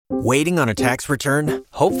Waiting on a tax return?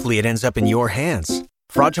 Hopefully it ends up in your hands.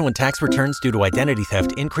 Fraudulent tax returns due to identity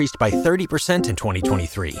theft increased by 30% in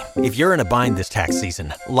 2023. If you're in a bind this tax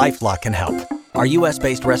season, LifeLock can help. Our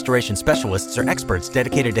U.S.-based restoration specialists are experts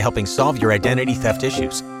dedicated to helping solve your identity theft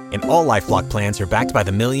issues. And all LifeLock plans are backed by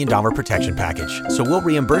the $1 Million Protection Package. So we'll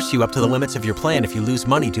reimburse you up to the limits of your plan if you lose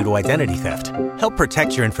money due to identity theft. Help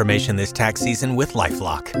protect your information this tax season with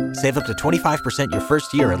LifeLock. Save up to 25% your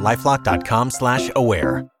first year at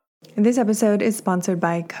LifeLock.com/aware. This episode is sponsored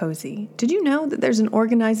by Cozy. Did you know that there's an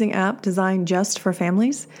organizing app designed just for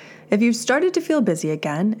families? If you've started to feel busy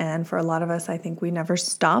again, and for a lot of us, I think we never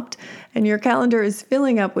stopped, and your calendar is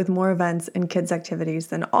filling up with more events and kids' activities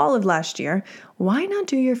than all of last year, why not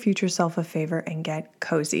do your future self a favor and get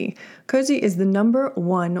Cozy? Cozy is the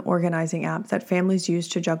 #1 organizing app that families use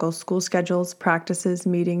to juggle school schedules, practices,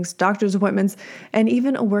 meetings, doctor's appointments, and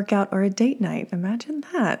even a workout or a date night. Imagine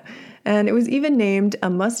that. And it was even named a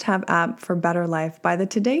must-have app for better life by the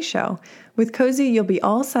Today Show. With Cozy, you'll be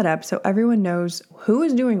all set up so everyone knows who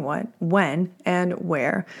is doing what, when, and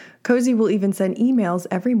where. Cozy will even send emails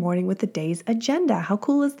every morning with the day's agenda. How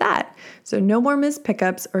cool is that? So no more missed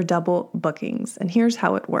pickups or double bookings. And here's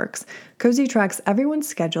how it works. Cozy tracks everyone's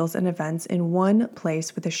schedules and events in one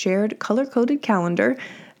place with a shared color-coded calendar,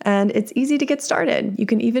 and it's easy to get started. You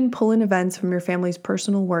can even pull in events from your family's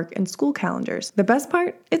personal work and school calendars. The best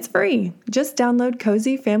part? It's free. Just download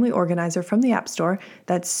Cozy Family Organizer from the App Store.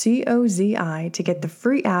 That's COZI to get the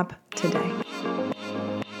free app today.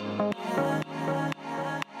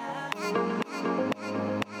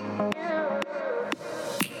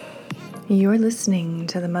 You're listening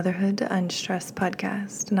to the Motherhood Unstressed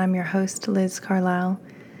podcast, and I'm your host, Liz Carlisle.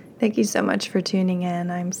 Thank you so much for tuning in.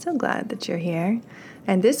 I'm so glad that you're here.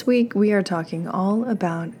 And this week, we are talking all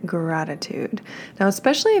about gratitude. Now,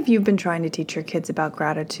 especially if you've been trying to teach your kids about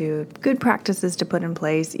gratitude, good practices to put in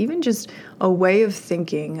place, even just a way of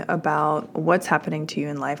thinking about what's happening to you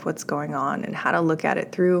in life, what's going on, and how to look at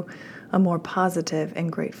it through a more positive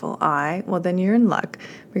and grateful eye, well, then you're in luck,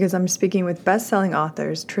 because I'm speaking with best-selling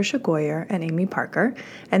authors Tricia and Amy Parker,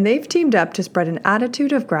 and they've teamed up to spread an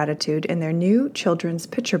attitude of gratitude in their new children's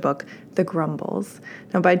picture book, The Grumbles.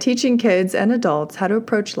 Now, by teaching kids and adults how to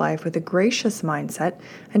approach life with a gracious mindset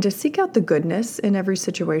and to seek out the goodness in every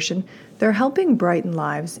situation, they're helping brighten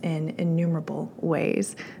lives in innumerable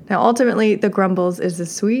ways. Now, ultimately, The Grumbles is a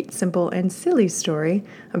sweet, simple, and silly story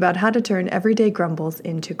about how to turn everyday grumbles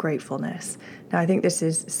into gratefulness. Now, I think this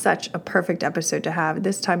is such a perfect episode to have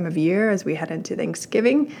this time of year as we head into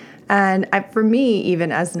Thanksgiving. And for me,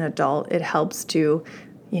 even as an adult, it helps to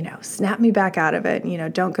snap me back out of it.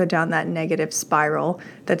 Don't go down that negative spiral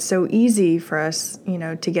that's so easy for us,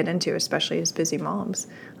 to get into, especially as busy moms.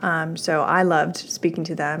 So I loved speaking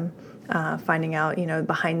to them, finding out,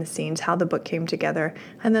 behind the scenes, how the book came together,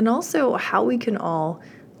 and then also how we can all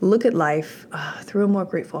look at life through a more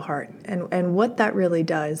grateful heart and what that really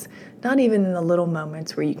does, not even in the little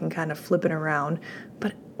moments where you can kind of flip it around,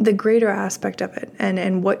 but the greater aspect of it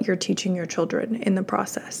and what you're teaching your children in the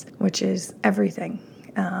process, which is everything.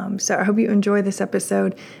 So I hope you enjoy this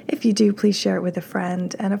episode. If you do, please share it with a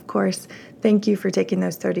friend. And of course, thank you for taking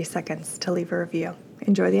those 30 seconds to leave a review.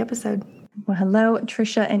 Enjoy the episode. Well, hello,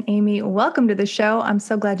 Tricia and Amy. Welcome to the show. I'm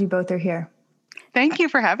so glad you both are here. Thank you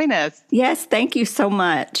for having us. Yes, thank you so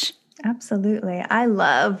much. Absolutely. I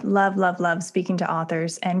love speaking to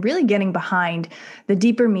authors and really getting behind the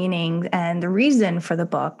deeper meaning and the reason for the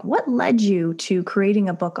book. What led you to creating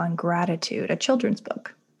a book on gratitude, a children's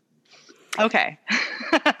book? Okay.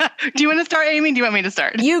 Do you want to start, Amy? Do you want me to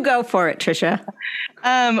start? You go for it, Tricia.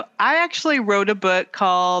 I actually wrote a book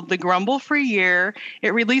called The Grumble-Free Year.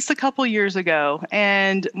 It released a couple years ago.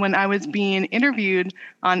 And when I was being interviewed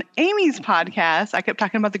on Amy's podcast, I kept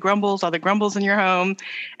talking about the grumbles, all the grumbles in your home.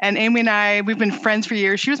 And Amy and I, we've been friends for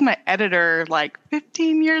years. She was my editor like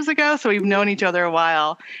 15 years ago. So we've known each other a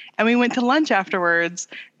while. And we went to lunch afterwards.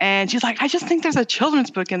 And she's like, I just think there's a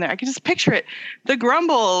children's book in there. I can just picture it. The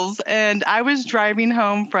Grumbles. And I was driving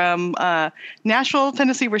home from Nashville,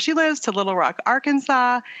 Tennessee, where she lives, to Little Rock,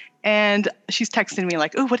 Arkansas. And she's texting me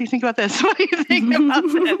like, "Oh, what do you think about this? What do you think about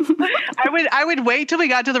this?" I would wait till we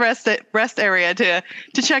got to the rest area to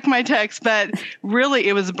check my text. But really,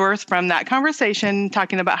 it was birthed from that conversation,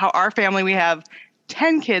 talking about how our family, we have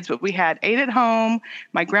 10 kids, but we had 8 at home.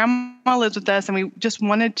 My grandma lives with us, and we just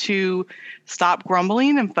wanted to stop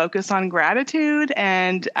grumbling and focus on gratitude.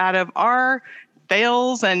 And out of our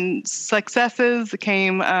fails and successes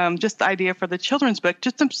came just the idea for the children's book,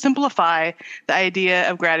 just to simplify the idea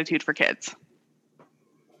of gratitude for kids.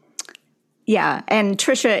 Yeah, and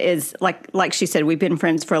Tricia is like she said, we've been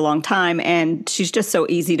friends for a long time, and she's just so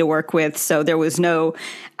easy to work with. So there was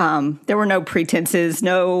there were no pretenses,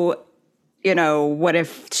 no, what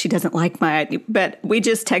if she doesn't like my idea? But we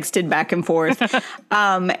just texted back and forth,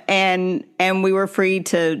 and we were free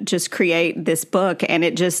to just create this book, and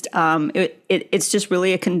it just it's just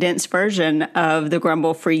really a condensed version of the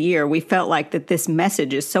Grumble-Free Year. We felt like that this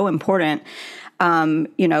message is so important.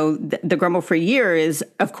 The Grumble-Free Year is,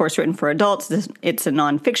 of course, written for adults. It's a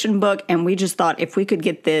nonfiction book. And we just thought if we could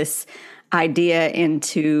get this idea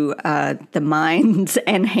into the minds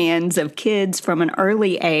and hands of kids from an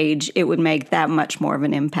early age, it would make that much more of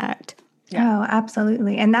an impact. Yeah. Oh,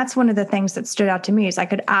 absolutely. And that's one of the things that stood out to me is I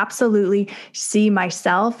could absolutely see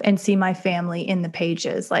myself and see my family in the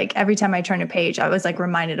pages. Like every time I turn a page, I was like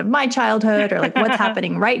reminded of my childhood or like what's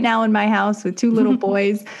happening right now in my house with 2 little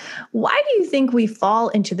boys. Why do you think we fall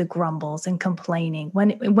into the grumbles and complaining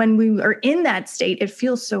when we are in that state? It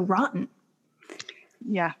feels so rotten.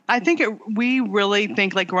 Yeah, I think we really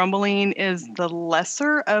think like grumbling is the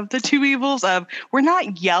lesser of the 2 evils of we're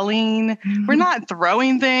not yelling, we're not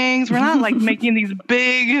throwing things, we're not like making these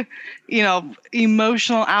big,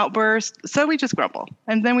 emotional outbursts. So we just grumble.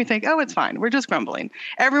 And then we think, oh, it's fine. We're just grumbling.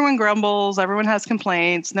 Everyone grumbles. Everyone has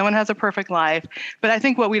complaints. No one has a perfect life. But I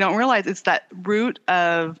think what we don't realize is that root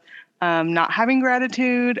of not having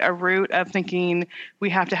gratitude, a root of thinking we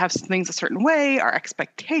have to have things a certain way, our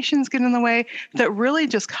expectations get in the way, that really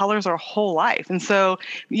just colors our whole life. And so,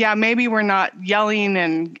 yeah, maybe we're not yelling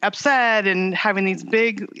and upset and having these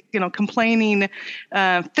big, complaining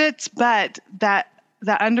fits, but that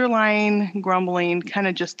underlying grumbling kind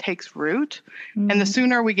of just takes root. And the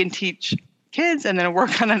sooner we can teach kids and then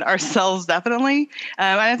work on it ourselves, definitely.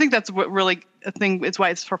 And I think that's what really a thing. It's why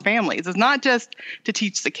it's for families. It's not just to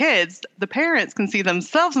teach the kids. The parents can see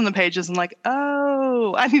themselves in the pages and like,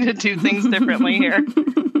 oh, I need to do things differently here.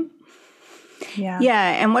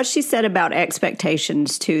 Yeah. And what she said about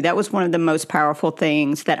expectations too, that was one of the most powerful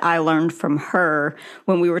things that I learned from her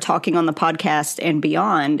when we were talking on the podcast and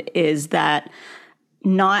beyond, is that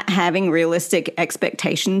not having realistic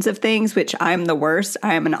expectations of things, which I'm the worst.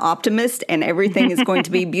 I am an optimist and everything is going to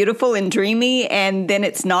be beautiful and dreamy, and then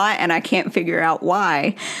it's not, and I can't figure out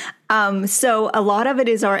why. So a lot of it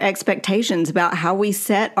is our expectations about how we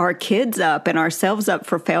set our kids up and ourselves up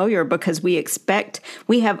for failure, because we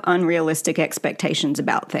have unrealistic expectations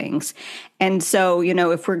about things. And so,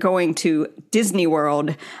 if we're going to Disney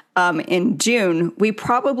World in June, we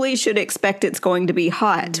probably should expect it's going to be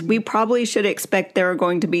hot. We probably should expect there are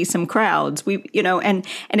going to be some crowds. And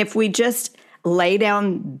if we just lay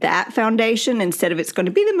down that foundation instead of it's going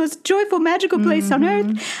to be the most joyful, magical place on earth,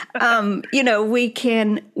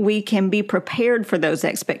 we can be prepared for those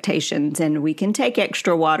expectations, and we can take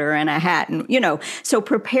extra water and a hat, and so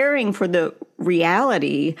preparing for the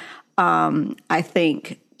reality, I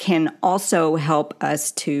think, can also help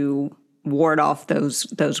us to ward off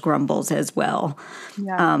those grumbles as well.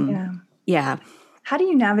 Yeah. How do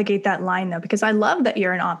you navigate that line, though? Because I love that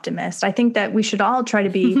you're an optimist. I think that we should all try to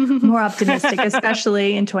be more optimistic,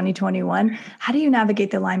 especially in 2021. How do you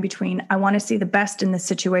navigate the line between, I want to see the best in this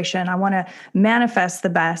situation, I want to manifest the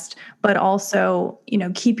best, but also,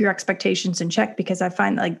 keep your expectations in check? Because I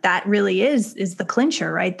find like that really is the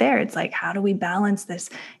clincher right there. It's like, how do we balance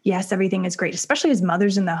this? Yes, everything is great, especially as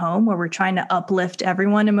mothers in the home where we're trying to uplift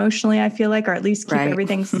everyone emotionally, I feel like, or at least keep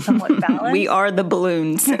everything somewhat balanced. We are the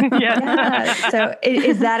balloons. Yeah. So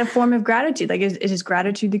is that a form of gratitude? Like, is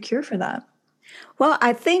gratitude the cure for that? Well,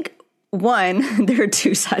 I think, one, there are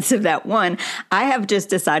 2 sides of that. One, I have just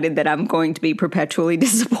decided that I'm going to be perpetually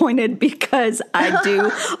disappointed because I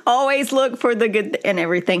do always look for the good in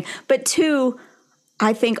everything. But 2,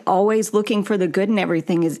 I think always looking for the good in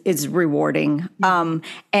everything is rewarding.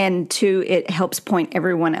 And 2, it helps point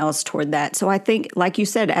everyone else toward that. So I think, like you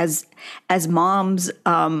said, as moms,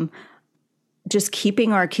 just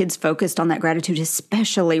keeping our kids focused on that gratitude,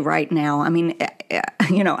 especially right now. I mean,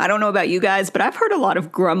 I don't know about you guys, but I've heard a lot of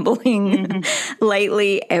grumbling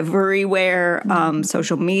lately everywhere,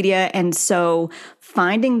 social media. And so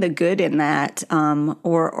finding the good in that,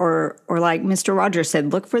 or like Mr. Rogers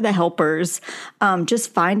said, look for the helpers,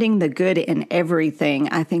 just finding the good in everything,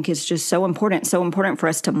 I think is just so important for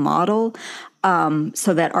us to model,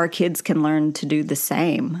 so that our kids can learn to do the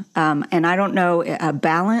same. And I don't know, a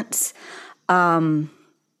balance.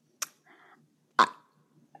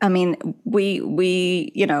 I mean, we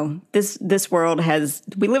this world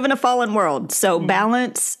we live in a fallen world. So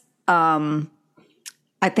balance,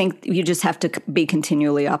 I think you just have to be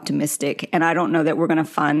continually optimistic. And I don't know that we're going to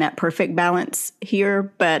find that perfect balance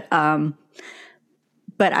here, but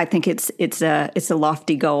but I think it's a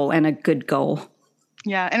lofty goal and a good goal.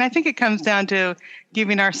 Yeah. And I think it comes down to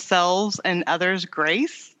giving ourselves and others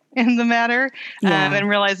grace in the matter, and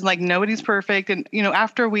realizing like nobody's perfect. And,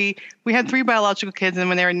 after we had 3 biological kids, and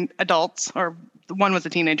when they were adults, or one was a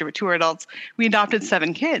teenager, but 2 were adults, we adopted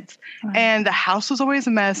 7 kids. Wow. And the house was always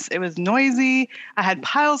a mess. It was noisy. I had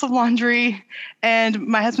piles of laundry. And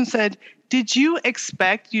my husband said, did you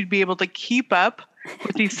expect you'd be able to keep up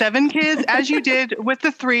with these 7 kids as you did with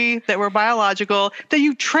the 3 that were biological, that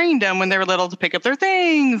you trained them when they were little to pick up their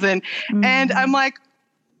things? And I'm like,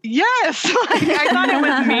 yes. Like, I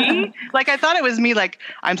thought it was me. Like,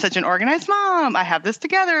 I'm such an organized mom. I have this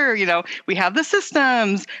together. We have the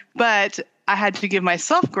systems, but I had to give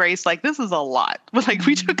myself grace. Like, this is a lot. Like,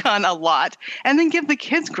 we took on a lot, and then give the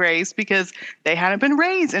kids grace because they hadn't been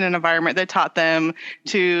raised in an environment that taught them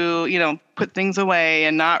to, put things away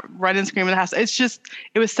and not run and scream in the house.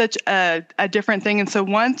 It was such a different thing. And so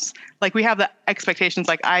once, like, we have the expectations,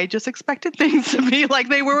 like, I just expected things to be like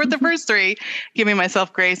they were with the first 3, giving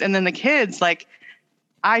myself grace. And then the kids, like,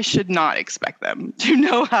 I should not expect them to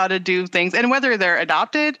know how to do things. And whether they're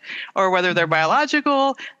adopted or whether they're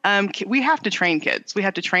biological, we have to train kids. We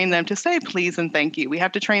have to train them to say please and thank you. We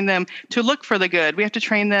have to train them to look for the good. We have to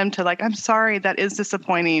train them to, like, I'm sorry, that is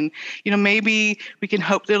disappointing. Maybe we can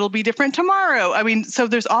hope that it'll be different tomorrow. I mean, so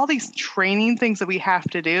there's all these training things that we have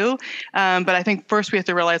to do. But I think first we have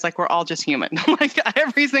to realize, like, we're all just human, like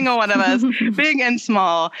every single one of us, big and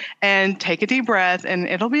small, and take a deep breath and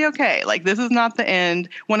it'll be okay. Like, this is not the end.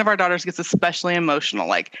 One of our daughters gets especially emotional.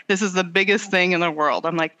 Like, this is the biggest thing in the world.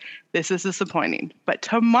 I'm like, this is disappointing, but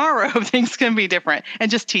tomorrow things can be different,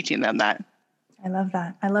 and just teaching them that. I love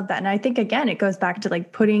that. And I think, again, it goes back to,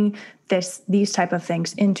 like, putting these type of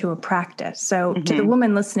things into a practice. So to the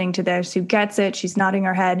woman listening to this who gets it, she's nodding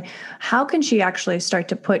her head, how can she actually start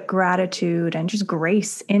to put gratitude and just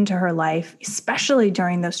grace into her life, especially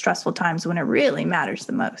during those stressful times when it really matters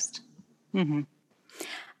the most? Mm-hmm.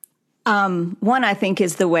 One, I think,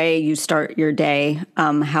 is the way you start your day,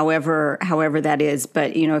 however that is.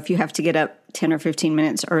 But, if you have to get up 10 or 15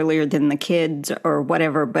 minutes earlier than the kids or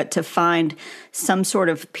whatever, but to find some sort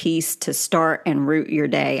of peace to start and root your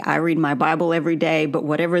day. I read my Bible every day, but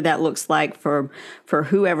whatever that looks like for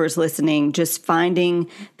whoever's listening, just finding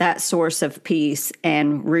that source of peace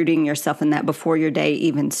and rooting yourself in that before your day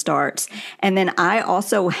even starts. And then I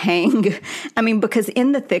also hang, because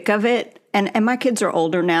in the thick of it, and my kids are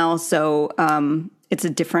older now, so it's a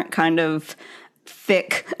different kind of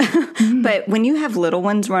thick. But when you have little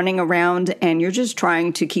ones running around and you're just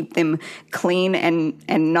trying to keep them clean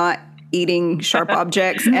and not eating sharp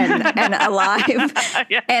objects and alive,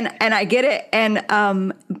 yeah. and I get it.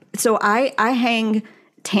 And so I hang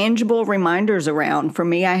tangible reminders around. For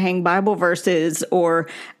me, I hang Bible verses or,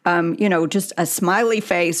 just a smiley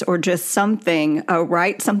face or just something,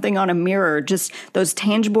 write something on a mirror, just those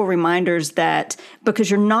tangible reminders that, because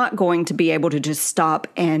you're not going to be able to just stop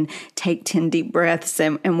and take 10 deep breaths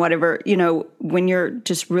and whatever, when you're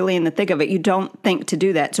just really in the thick of it, you don't think to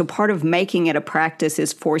do that. So part of making it a practice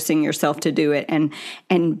is forcing yourself to do it. And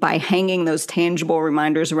by hanging those tangible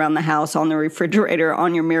reminders around the house, on the refrigerator,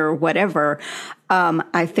 on your mirror, whatever,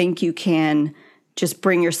 I think you can just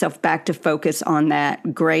bring yourself back to focus on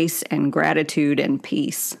that grace and gratitude and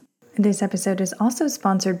peace. This episode is also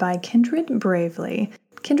sponsored by Kindred Bravely.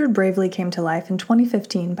 Kindred Bravely came to life in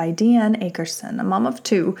 2015 by Deanne Akerson, a mom of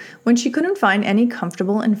 2, when she couldn't find any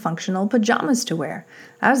comfortable and functional pajamas to wear.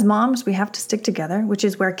 As moms, we have to stick together, which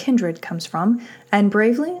is where Kindred comes from. And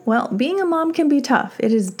Bravely, well, being a mom can be tough.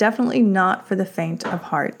 It is definitely not for the faint of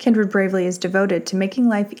heart. Kindred Bravely is devoted to making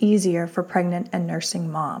life easier for pregnant and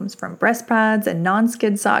nursing moms, from breast pads and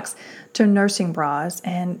non-skid socks to nursing bras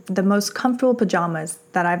and the most comfortable pajamas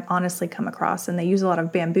that I've honestly come across. And they use a lot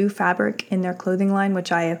of bamboo fabric in their clothing line,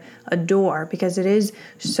 which I adore because it is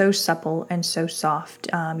so supple and so soft.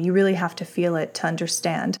 You really have to feel it to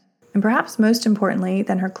understand. And perhaps most importantly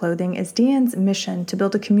than her clothing is Deanne's mission to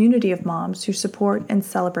build a community of moms who support and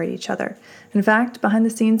celebrate each other. In fact, behind the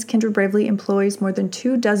scenes, Kindred Bravely employs more than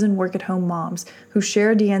 24 work-at-home moms who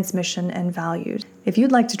share Deanne's mission and values. If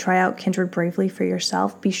you'd like to try out Kindred Bravely for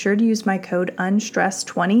yourself, be sure to use my code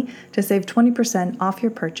UNSTRESS20 to save 20% off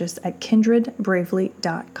your purchase at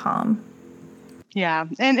kindredbravely.com. Yeah,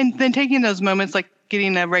 and then taking those moments, like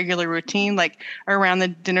getting a regular routine, like around the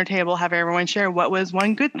dinner table, have everyone share what was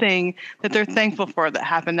one good thing that they're thankful for that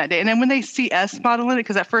happened that day. And then when they see us modeling it,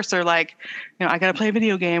 because at first they're like, I got to play a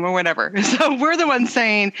video game or whatever. So we're the ones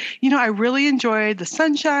saying, I really enjoyed the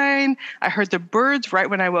sunshine. I heard the birds right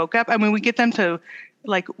when I woke up. I mean, we get them to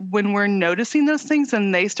like when we're noticing those things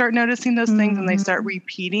and they start noticing those things and they start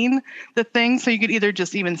repeating the things. So you could either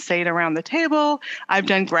just even say it around the table. I've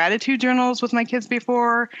done gratitude journals with my kids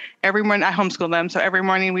before. Every morning I homeschool them. So every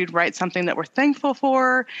morning we'd write something that we're thankful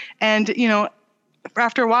for. And, you know,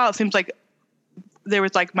 after a while, it seems like there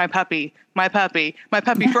was like my puppy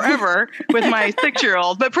forever with my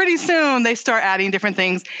 6-year-old. But pretty soon they start adding different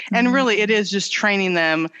things. And really it is just training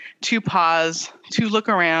them to pause, to look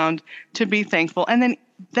around, to be thankful. And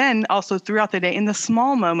then also throughout the day in the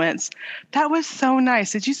small moments, that was so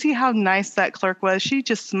nice. Did you see how nice that clerk was? She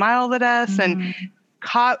just smiled at us and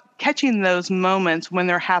catching those moments when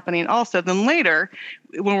they're happening also. Then later,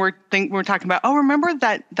 when we're talking about, oh, remember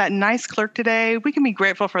that nice clerk today? We can be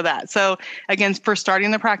grateful for that. So again, for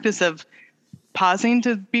starting the practice of pausing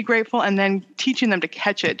to be grateful and then teaching them to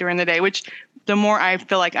catch it during the day, which the more I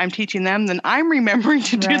feel like I'm teaching them, then I'm remembering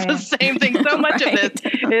to do the same thing. So much of this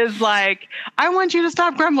is like, I want you to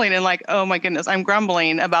stop grumbling. And like, oh my goodness, I'm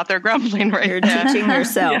grumbling about their grumbling right You're now. teaching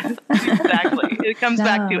yourself. Yeah, exactly. It comes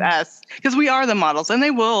back to us because we are the models, and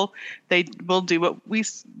they will do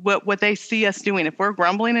what they see us doing. If we're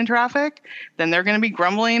grumbling in traffic, then they're going to be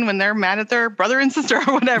grumbling when they're mad at their brother and sister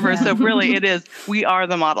or whatever. Yeah. So really we are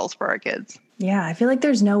the models for our kids. Yeah, I feel like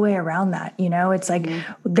there's no way around that. You know, it's like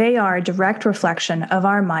they are a direct reflection of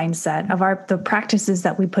our mindset, of the practices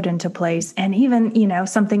that we put into place. And even, you know,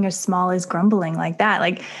 something as small as grumbling like that,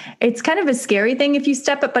 like it's kind of a scary thing if you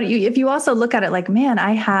step up, but if you also look at it like, man,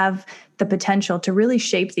 I have the potential to really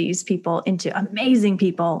shape these people into amazing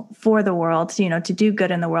people for the world, you know, to do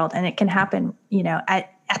good in the world. And it can happen, you know, at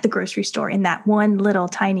the grocery store in that one little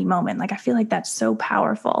tiny moment. Like, I feel like that's so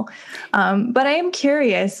powerful. But I am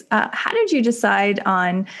curious, how did you decide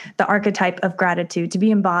on the archetype of gratitude to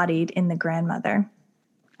be embodied in the grandmother?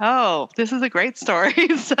 Oh, this is a great story.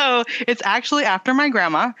 So it's actually after my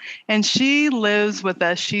grandma, and she lives with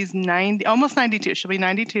us. She's 90, almost 92. She'll be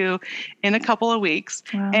 92 in a couple of weeks.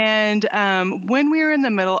 Wow. And when we were in the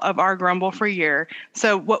middle of our grumble-free year,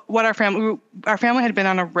 so what our family had been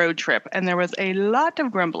on a road trip, and there was a lot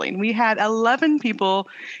of grumbling. We had 11 people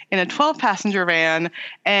in a 12-passenger van,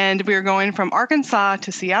 and we were going from Arkansas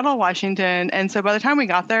to Seattle, Washington. And so by the time we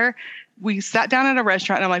got there, we sat down at a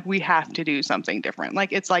restaurant and I'm like, we have to do something different.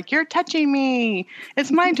 Like, it's like, you're touching me.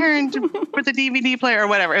 It's my turn for the DVD player or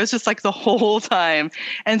whatever. It was just like the whole time.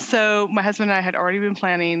 And so my husband and I had already been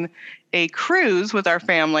planning a cruise with our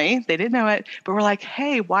family. They didn't know it, but we're like,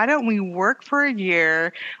 hey, why don't we work for a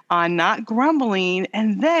year on not grumbling?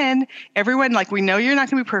 And then everyone, like, we know you're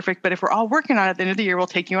not going to be perfect, but if we're all working on it at the end of the year, we'll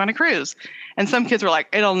take you on a cruise. And some kids were like,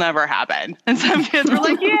 it'll never happen. And some kids were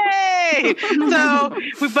like, yay.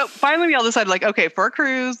 But finally we all decided, like, okay, for a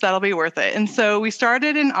cruise, that'll be worth it. And so we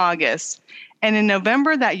started in August. And in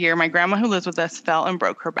November that year, my grandma who lives with us fell and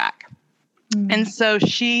broke her back. And so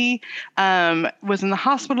she was in the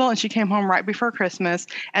hospital, and she came home right before Christmas.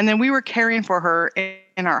 And then we were caring for her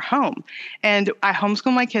in our home. And I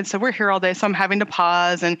homeschool my kids, so we're here all day. So I'm having to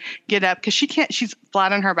pause and get up because she's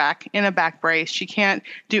flat on her back in a back brace. She can't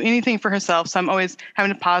do anything for herself. So I'm always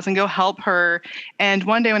having to pause and go help her. And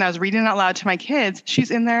one day when I was reading out loud to my kids,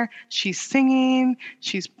 she's in there, she's singing,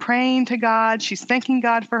 she's praying to God, she's thanking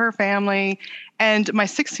God for her family. And my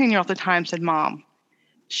 16-year-old at the time said, Mom,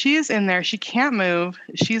 she is in there. She can't move.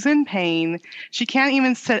 She's in pain. She can't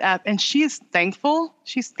even sit up. And she is thankful.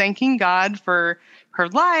 She's thanking God for her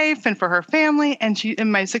life and for her family. And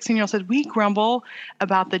my 16-year-old said, we grumble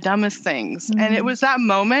about the dumbest things. Mm-hmm. And it was that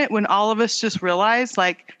moment when all of us just realized,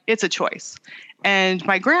 like, it's a choice. And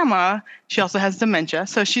my grandma, she also has dementia.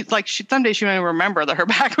 So someday she won't remember that her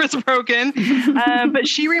back was broken. But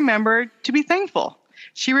she remembered to be thankful.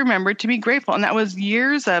 She remembered to be grateful. And that was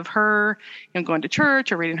years of her, going to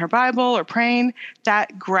church or reading her Bible or praying.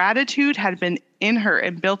 That gratitude had been in her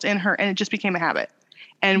and built in her, and it just became a habit.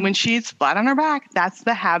 And when she's flat on her back, that's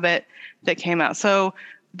the habit that came out. So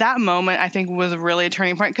that moment, I think, was really a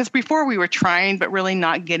turning point, because before we were trying but really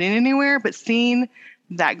not getting anywhere, but seeing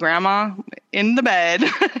that grandma in the bed,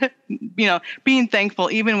 being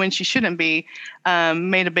thankful even when she shouldn't be,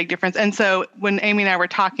 made a big difference. And so when Amy and I were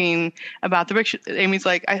talking about the book, Amy's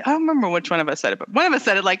like, I don't remember which one of us said it, but one of us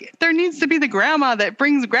said it, like, there needs to be the grandma that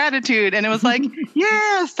brings gratitude. And it was like,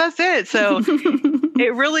 yes, that's it. So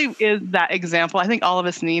it really is that example. I think all of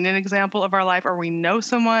us need an example of our life, or we know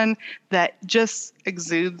someone that just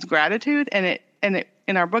exudes gratitude, and it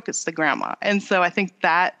in our book, it's the grandma. And so I think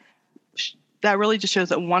that really just shows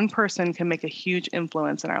that one person can make a huge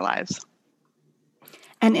influence in our lives.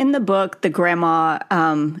 And in the book, the grandma,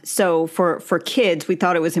 so for kids, we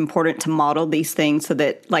thought it was important to model these things so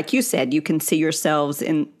that, like you said, you can see yourselves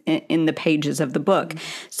in in the pages of the book.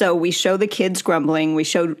 So we show the kids grumbling, we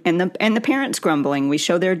show and the parents grumbling. We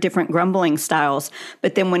show their different grumbling styles.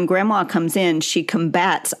 But then when Grandma comes in, she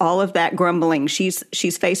combats all of that grumbling. She's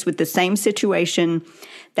faced with the same situation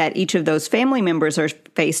that each of those family members are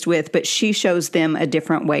faced with, but she shows them a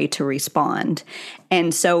different way to respond.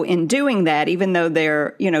 And so in doing that, even though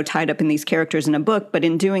they're, tied up in these characters in a book, but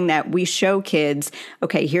in doing that, we show kids,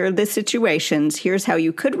 okay, here are the situations, here's how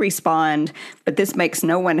you could respond, but this makes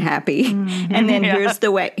no one happy. Mm-hmm. And then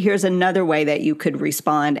here's another way that you could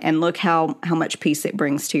respond, and look how much peace it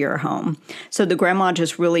brings to your home. So the grandma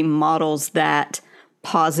just really models that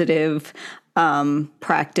positive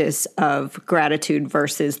practice of gratitude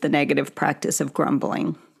versus the negative practice of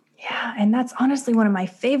grumbling. Yeah, and that's honestly one of my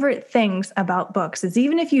favorite things about books is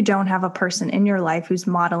even if you don't have a person in your life who's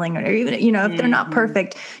modeling, or even, if they're not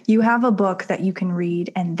perfect, you have a book that you can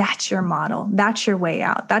read, and that's your model. That's your way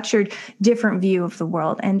out. That's your different view of the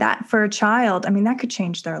world. And that for a child, that could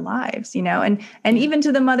change their lives, and even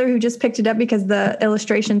to the mother who just picked it up because the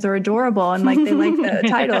illustrations are adorable and they like the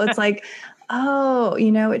title. It's like, oh,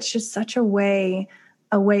 it's just such a way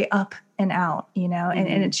up and out,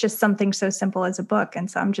 and it's just something so simple as a book.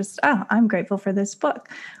 And so I'm grateful for this book.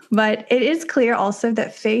 But it is clear also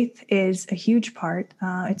that faith is a huge part.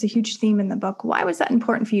 It's a huge theme in the book. Why was that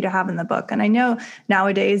important for you to have in the book? And I know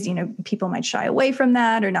nowadays, people might shy away from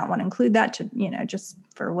that or not want to include that to, just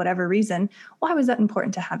for whatever reason. Why was that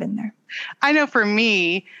important to have in there? I know for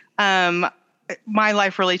me, my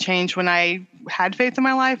life really changed when I had faith in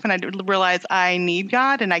my life, and I realized I need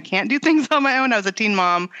God and I can't do things on my own. I was a teen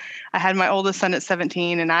mom. I had my oldest son at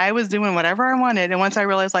 17, and I was doing whatever I wanted. And once I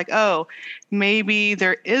realized maybe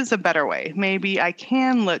there is a better way. Maybe I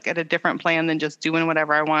can look at a different plan than just doing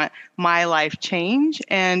whatever I want. My life changed.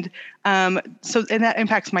 And so that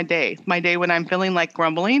impacts my day. My day when I'm feeling like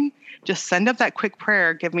grumbling, just send up that quick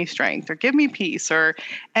prayer, give me strength or give me peace, and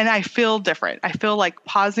I feel different. I feel like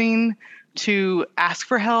pausing to ask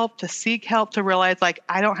for help, to seek help, to realize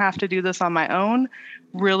I don't have to do this on my own,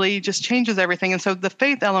 really just changes everything. And so the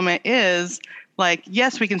faith element is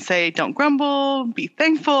yes, we can say, don't grumble, be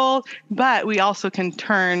thankful, but we also can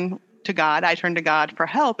turn to God. I turn to God for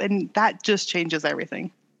help, and that just changes everything.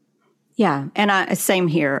 Yeah, and same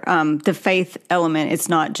here. The faith element, it's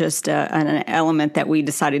not just an element that we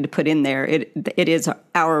decided to put in there. It is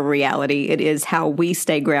our reality. It is how we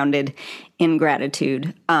stay grounded in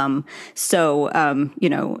gratitude. And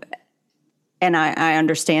I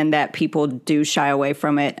understand that people do shy away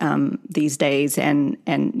from it these days, and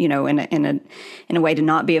in a way to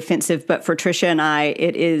not be offensive. But for Tricia and I,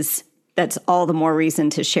 that's all the more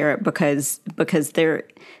reason to share it because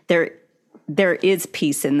there is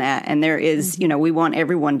peace in that. And there is, we want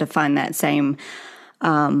everyone to find that same,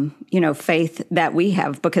 faith that we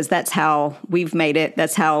have, because that's how we've made it.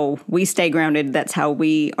 That's how we stay grounded. That's how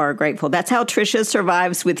we are grateful. That's how Tricia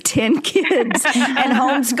survives with 10 kids and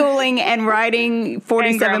homeschooling and writing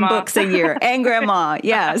 47 books a year, and grandma.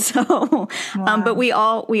 Yeah. So, wow. But we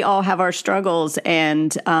all have our struggles.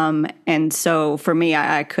 And so for me,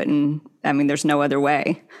 I couldn't, there's no other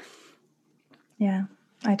way. Yeah.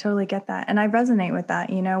 I totally get that. And I resonate with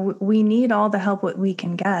that. We need all the help that we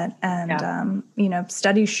can get. And,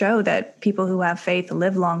 studies show that people who have faith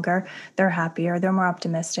live longer, they're happier, they're more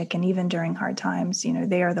optimistic. And even during hard times,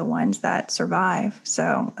 they are the ones that survive.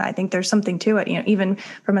 So I think there's something to it, even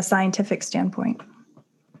from a scientific standpoint.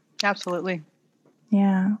 Absolutely.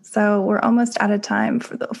 Yeah. So we're almost out of time.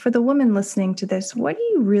 For the woman listening to this, what do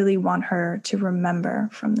you really want her to remember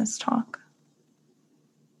from this talk?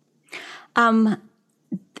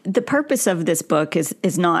 The purpose of this book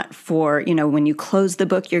is not for, when you close the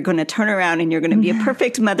book, you're going to turn around and you're going to be a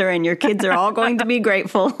perfect mother and your kids are all going to be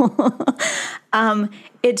grateful.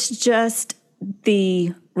 It's just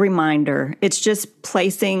the reminder. It's just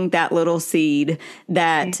placing that little seed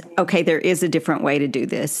that, okay, there is a different way to do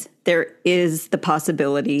this. There is the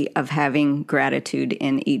possibility of having gratitude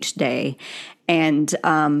in each day. And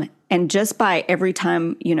just by every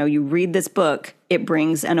time, you read this book, it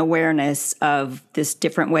brings an awareness of this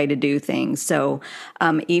different way to do things. So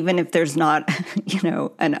even if there's not,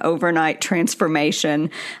 an overnight transformation,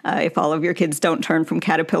 if all of your kids don't turn from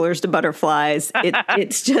caterpillars to butterflies,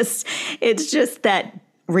 it's just that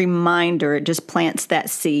reminder. It just plants that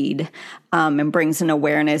seed and brings an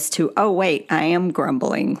awareness to, oh, wait, I am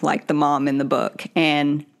grumbling like the mom in the book.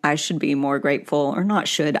 And I should be more grateful, or not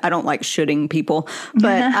should. I don't like shoulding people,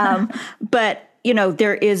 but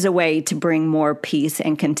there is a way to bring more peace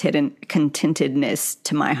and contentedness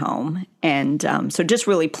to my home. And so just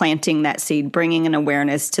really planting that seed, bringing an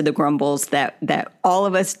awareness to the grumbles that all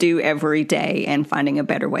of us do every day, and finding a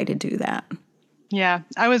better way to do that. Yeah.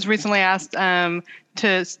 I was recently asked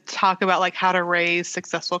to talk about like how to raise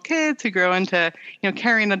successful kids who grow into,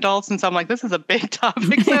 caring adults. And so I'm like, this is a big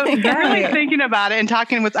topic. So really thinking about it and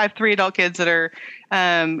talking with, I have 3 adult kids that are,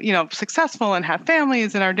 successful and have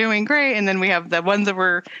families and are doing great. And then we have the ones that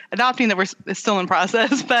we're adopting that we're still in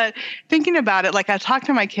process. But thinking about it, like I talk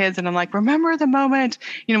to my kids and I'm like, remember the moment,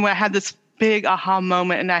 when I had this big aha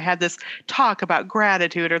moment and I had this talk about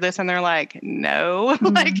gratitude or this, and they're like, no,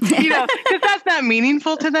 because that's not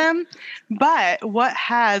meaningful to them. But what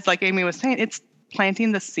has, like Amy was saying, it's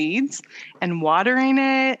planting the seeds and watering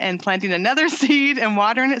it and planting another seed and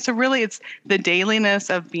watering it. So really it's the dailiness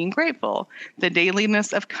of being grateful, the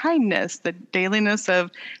dailiness of kindness, the dailiness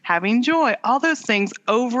of having joy. All those things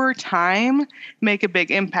over time make a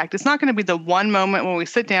big impact. It's not going to be the one moment when we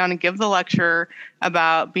sit down and give the lecture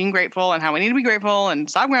about being grateful and how we need to be grateful and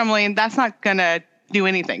stop grumbling. That's not going to do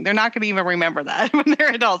anything. They're not going to even remember that when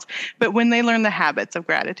they're adults. But when they learn the habits of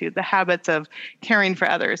gratitude, the habits of caring for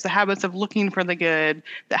others, the habits of looking for the good,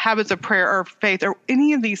 the habits of prayer or faith, or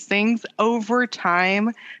any of these things over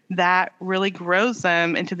time, that really grows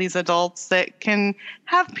them into these adults that can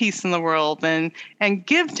have peace in the world and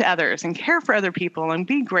give to others and care for other people and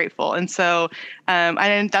be grateful. And so,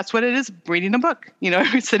 and that's what it is, reading a book,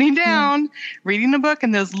 sitting down, reading a book,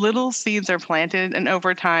 and those little seeds are planted. And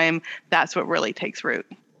over time, that's what really takes root.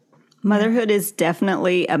 Motherhood is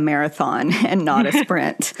definitely a marathon and not a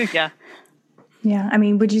sprint. Yeah. Yeah. I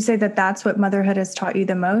mean, would you say that that's what motherhood has taught you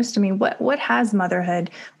the most? I mean, what has motherhood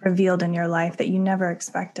revealed in your life that you never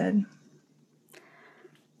expected?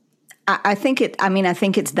 I think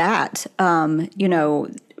it's that,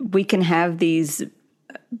 we can have these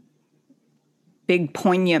big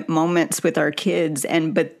poignant moments with our kids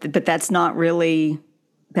but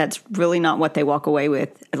that's really not what they walk away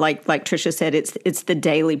with. Like Tricia said, it's the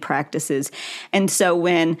daily practices. And so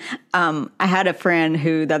when I had a friend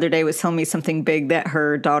who the other day was telling me something big that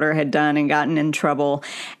her daughter had done and gotten in trouble.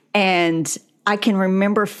 And I can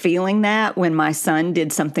remember feeling that when my son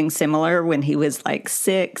did something similar when he was like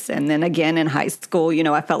 6. And then again in high school,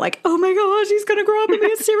 I felt like, oh my gosh, he's going to grow up and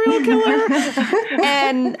be a serial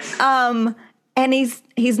killer. And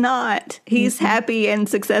he's not. He's happy and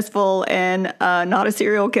successful and not a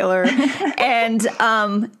serial killer. And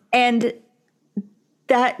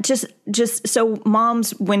that just so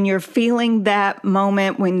moms, when you're feeling that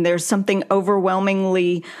moment, when there's something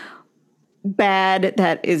overwhelmingly bad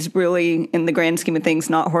that is really, in the grand scheme of things,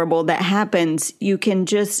 not horrible, that happens, you can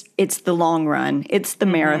it's the long run. It's the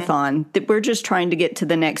marathon that we're just trying to get to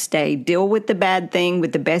the next day. Deal with the bad thing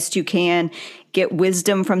with the best you can, get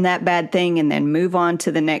wisdom from that bad thing, and then move on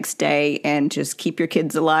to the next day and just keep your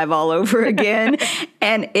kids alive all over again.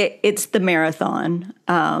 And it's the marathon.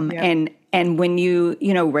 And when you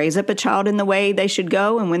raise up a child in the way they should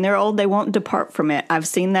go, and when they're old, they won't depart from it. I've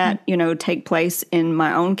seen that, take place in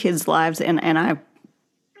my own kids' lives, and I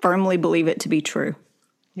firmly believe it to be true.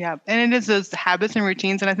 Yeah. And it is those habits and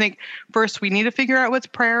routines. And I think first we need to figure out what's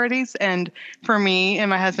priorities. And for me and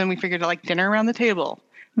my husband, we figured out like dinner around the table.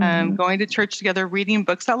 Going to church together, reading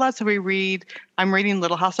books out loud. So I'm reading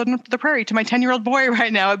Little House on the Prairie to my 10-year-old boy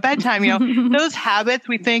right now at bedtime. Those habits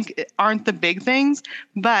we think aren't the big things,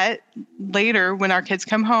 but later when our kids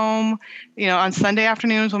come home, on Sunday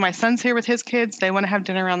afternoons, when my son's here with his kids, they want to have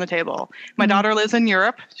dinner around the table. My daughter lives in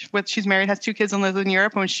Europe. She's married, has 2 kids and lives in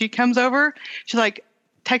Europe. And when she comes over, she's like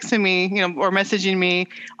texting me, or messaging me,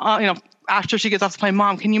 after she gets off the plane,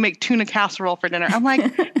 Mom, can you make tuna casserole for dinner? I'm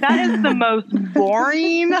like, that is the most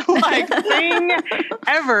boring thing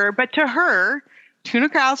ever. But to her, tuna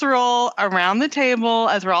casserole around the table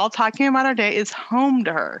as we're all talking about our day is home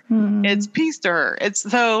to her. It's peace to her.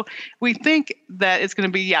 So we think that it's going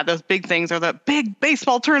to be, those big things or the big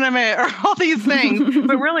baseball tournament or all these things.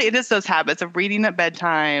 But really it is those habits of reading at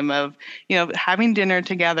bedtime, of, having dinner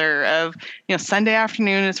together, of, Sunday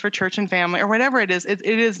afternoon is for church and family or whatever it is. It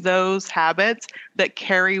is those habits that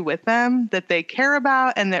carry with them, that they care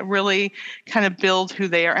about, and that really kind of build who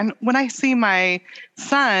they are. And when I see my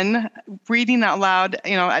son reading out loud,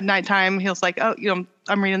 at nighttime, he's like, oh,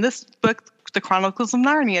 I'm reading this book, The Chronicles of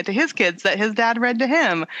Narnia, to his kids that his dad read to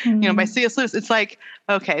him, by C.S. Lewis. It's like,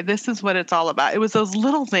 okay, this is what it's all about. It was those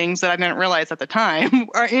little things that I didn't realize at the time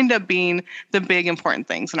or end up being the big important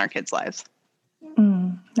things in our kids' lives.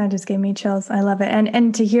 That just gave me chills. I love it.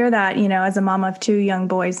 And to hear that, as a mom of 2 young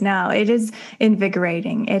boys now, it is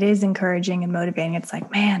invigorating. It is encouraging and motivating. It's like,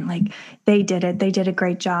 man, like they did it. They did a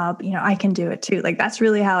great job. I can do it too. Like that's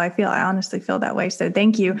really how I feel. I honestly feel that way. So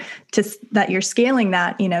thank you that you're scaling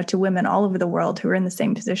that, to women all over the world who are in the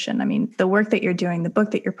same position. I mean, the work that you're doing, the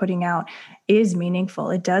book that you're putting out is meaningful.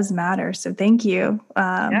 It does matter. So thank you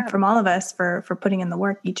from all of us for putting in the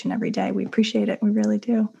work each and every day. We appreciate it. We really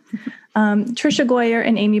do. Tricia Moyer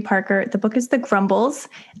and Amy Parker, the book is The Grumbles.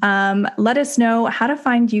 Let us know how to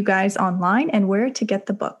find you guys online and where to get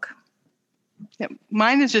the book. Yep.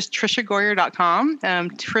 Mine is just triciagoyer.com.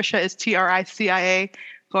 Tricia is Tricia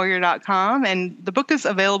Goyer.com. And the book is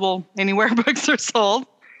available anywhere books are sold.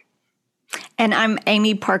 And I'm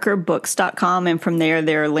amyparkerbooks.com. And from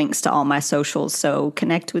there are links to all my socials. So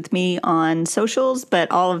connect with me on socials, but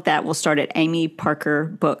all of that will start at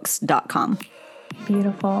amyparkerbooks.com.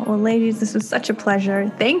 Beautiful. Well, ladies, this was such a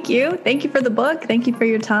pleasure. Thank you. Thank you for the book. Thank you for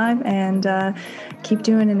your time, and keep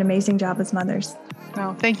doing an amazing job as mothers.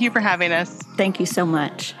 Oh, thank you for having us. Thank you so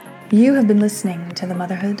much. You have been listening to the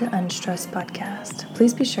Motherhood Unstressed podcast.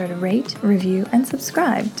 Please be sure to rate, review, and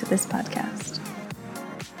subscribe to this podcast.